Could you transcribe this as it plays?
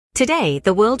Today,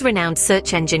 the world-renowned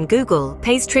search engine Google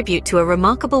pays tribute to a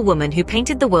remarkable woman who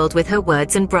painted the world with her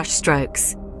words and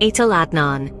brushstrokes, Etel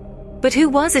Adnan. But who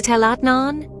was Etel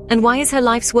Adnan? And why is her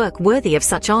life's work worthy of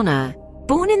such honor?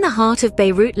 Born in the heart of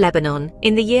Beirut, Lebanon,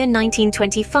 in the year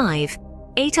 1925,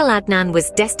 Etel Adnan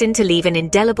was destined to leave an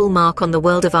indelible mark on the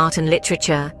world of art and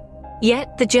literature.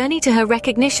 Yet, the journey to her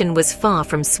recognition was far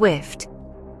from swift.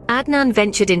 Adnan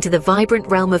ventured into the vibrant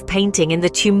realm of painting in the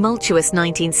tumultuous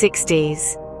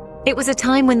 1960s. It was a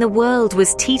time when the world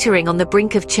was teetering on the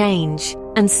brink of change,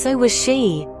 and so was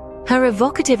she. Her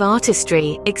evocative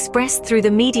artistry, expressed through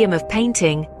the medium of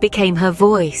painting, became her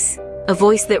voice. A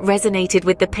voice that resonated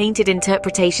with the painted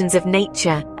interpretations of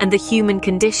nature and the human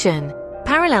condition.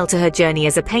 Parallel to her journey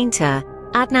as a painter,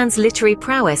 Adnan's literary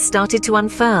prowess started to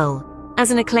unfurl. As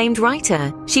an acclaimed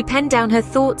writer, she penned down her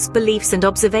thoughts, beliefs, and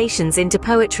observations into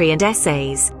poetry and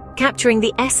essays, capturing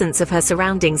the essence of her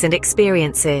surroundings and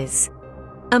experiences.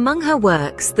 Among her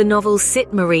works, the novel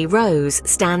Sit Marie Rose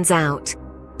stands out.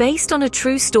 Based on a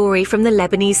true story from the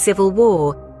Lebanese Civil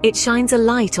War, it shines a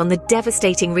light on the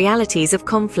devastating realities of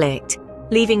conflict,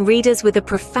 leaving readers with a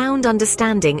profound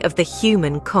understanding of the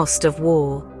human cost of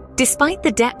war. Despite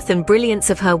the depth and brilliance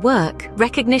of her work,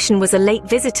 recognition was a late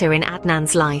visitor in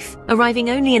Adnan's life, arriving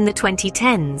only in the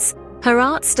 2010s. Her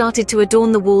art started to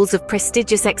adorn the walls of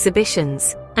prestigious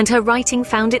exhibitions, and her writing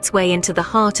found its way into the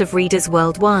heart of readers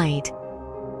worldwide.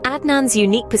 Adnan's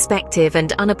unique perspective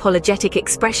and unapologetic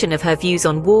expression of her views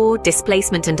on war,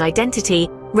 displacement, and identity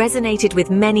resonated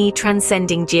with many,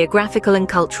 transcending geographical and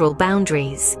cultural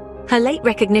boundaries. Her late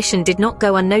recognition did not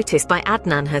go unnoticed by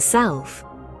Adnan herself.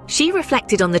 She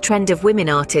reflected on the trend of women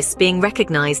artists being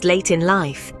recognized late in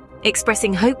life,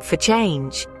 expressing hope for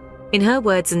change. In her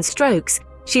words and strokes,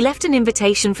 she left an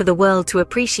invitation for the world to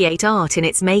appreciate art in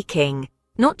its making,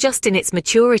 not just in its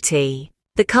maturity.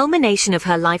 The culmination of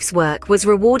her life's work was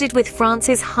rewarded with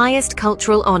France's highest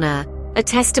cultural honor, a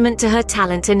testament to her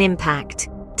talent and impact.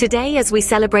 Today, as we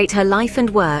celebrate her life and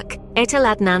work,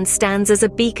 Etel Adnan stands as a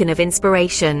beacon of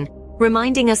inspiration,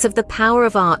 reminding us of the power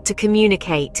of art to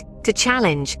communicate, to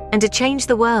challenge, and to change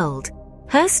the world.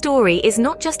 Her story is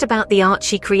not just about the art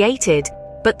she created,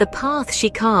 but the path she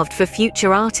carved for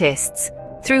future artists.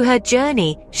 Through her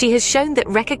journey, she has shown that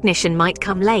recognition might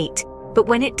come late, but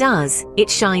when it does, it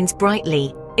shines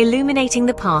brightly, illuminating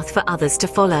the path for others to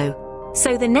follow.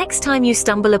 So the next time you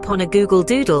stumble upon a Google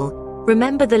Doodle,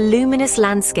 remember the luminous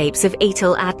landscapes of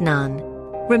Etel Adnan.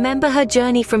 Remember her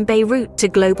journey from Beirut to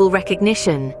global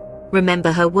recognition.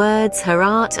 Remember her words, her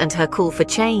art, and her call for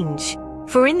change.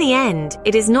 For in the end,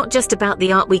 it is not just about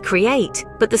the art we create,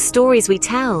 but the stories we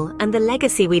tell and the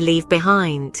legacy we leave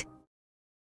behind.